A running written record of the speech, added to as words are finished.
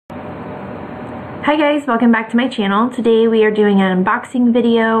Hi guys, welcome back to my channel. Today we are doing an unboxing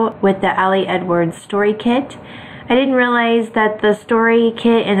video with the Ali Edwards story kit. I didn't realize that the story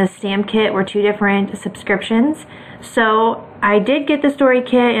kit and the stamp kit were two different subscriptions. So I did get the story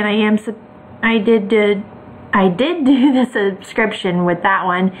kit and I did do the subscription with that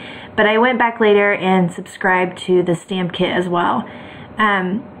one, but I went back later and subscribed to the stamp kit as well.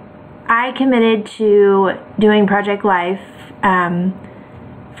 I committed to doing Project Life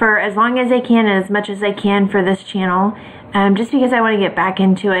for as long as I can and as much as I can for this channel, just because I want to get back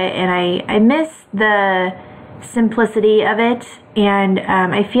into it, and I miss the simplicity of it, and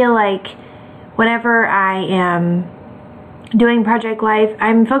I feel like whenever I am doing Project Life,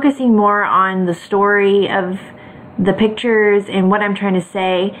 I'm focusing more on the story of the pictures and what I'm trying to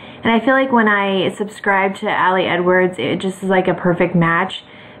say, and I feel like when I subscribe to Ali Edwards, it just is like a perfect match,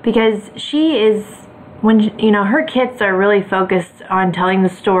 because she is, her kits are really focused on telling the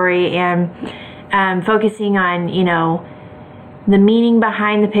story and focusing on, the meaning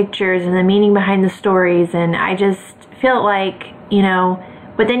behind the pictures and the meaning behind the stories. And I just feel like,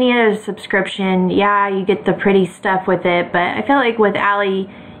 with any other subscription, yeah, you get the pretty stuff with it, but I feel like with Ali,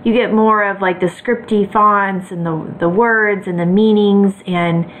 you get more of like the scripty fonts and the words and the meanings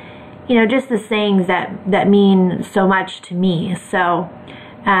and, just the sayings that mean so much to me. So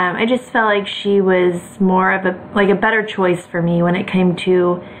I just felt like she was more of a better choice for me when it came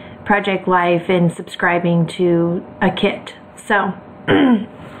to Project Life and subscribing to a kit. So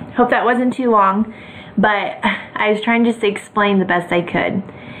hope that wasn't too long, but I was trying just to explain the best I could.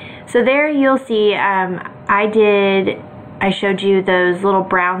 So there you'll see I showed you those little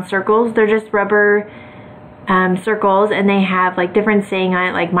brown circles. They're just rubber circles, and they have like different saying on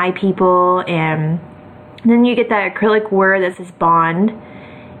it, like my people, and then you get that acrylic word that says bond.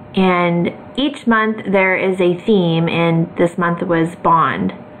 And each month there is a theme, and this month was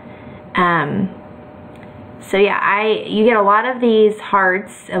bond. So yeah, you get a lot of these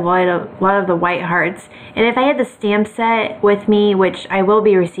hearts, a lot of the white hearts. And if I had the stamp set with me, which I will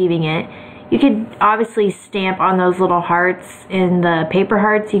be receiving it, you could obviously stamp on those little hearts in the paper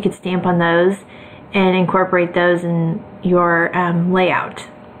hearts. You could stamp on those and incorporate those in your layout.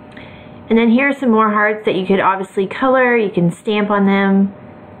 And then here are some more hearts that you could obviously color. You can stamp on them.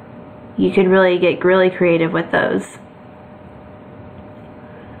 You could really get really creative with those.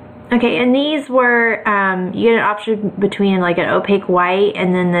 Okay, and these were, you get an option between like an opaque white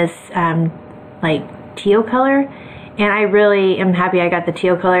and then this like teal color. And I really am happy I got the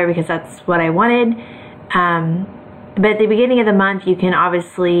teal color because that's what I wanted. But at the beginning of the month, you can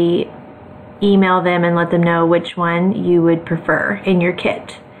obviously email them and let them know which one you would prefer in your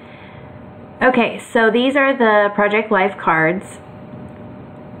kit. Okay, so these are the Project Life cards.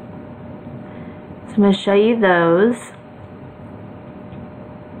 So I'm going to show you those.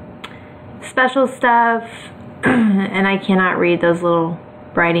 Special stuff, and I cannot read those little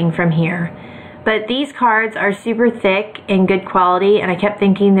writing from here. But these cards are super thick and good quality, and I kept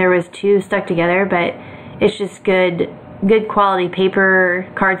thinking there was two stuck together, but it's just good quality paper,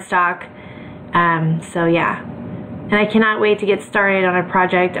 cardstock. So yeah, and I cannot wait to get started on a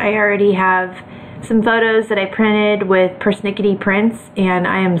project. I already have some photos that I printed with Persnickety Prints, and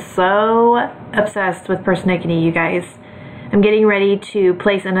I am so obsessed with Persnickety, you guys. I'm getting ready to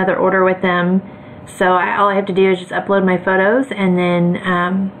place another order with them, so all I have to do is just upload my photos and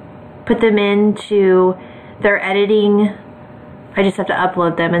then put them into their editing. I just have to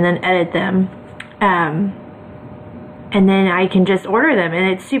upload them and then edit them, and then I can just order them, and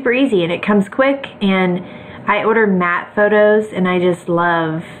it's super easy and it comes quick. And I order matte photos, and I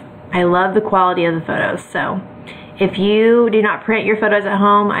love the quality of the photos. So if you do not print your photos at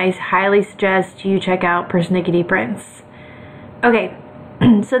home, I highly suggest you check out Persnickety Prints. Okay,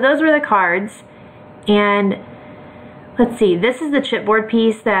 so those were the cards, and let's see, this is the chipboard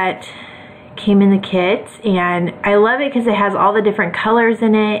piece that came in the kit, and I love it because it has all the different colors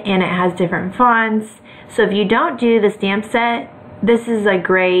in it, and it has different fonts. So if you don't do the stamp set, this is a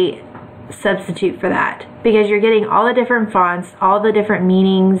great substitute for that, because you're getting all the different fonts, all the different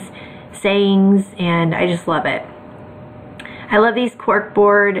meanings, sayings, and I just love it. I love these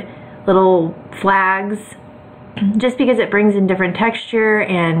corkboard little flags just because it brings in different texture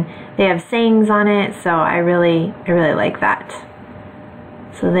and they have sayings on it, so I really like that.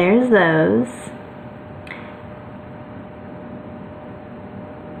 So there's those.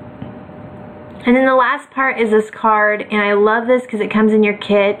 And then the last part is this card, and I love this because it comes in your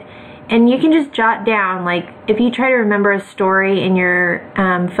kit, and you can just jot down, like if you try to remember a story in your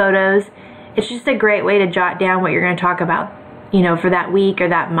photos, it's just a great way to jot down what you're going to talk about, for that week or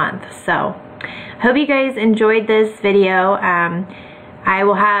that month. So I hope you guys enjoyed this video. I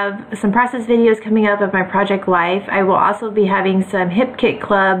will have some process videos coming up of my Project Life. I will also be having some Hip Kit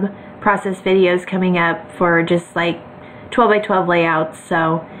Club process videos coming up for just like 12 by 12 layouts.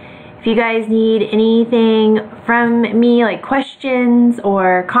 So if you guys need anything from me, like questions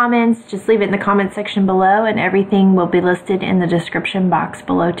or comments, just leave it in the comment section below, and everything will be listed in the description box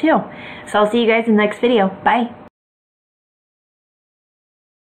below too. So I'll see you guys in the next video. Bye.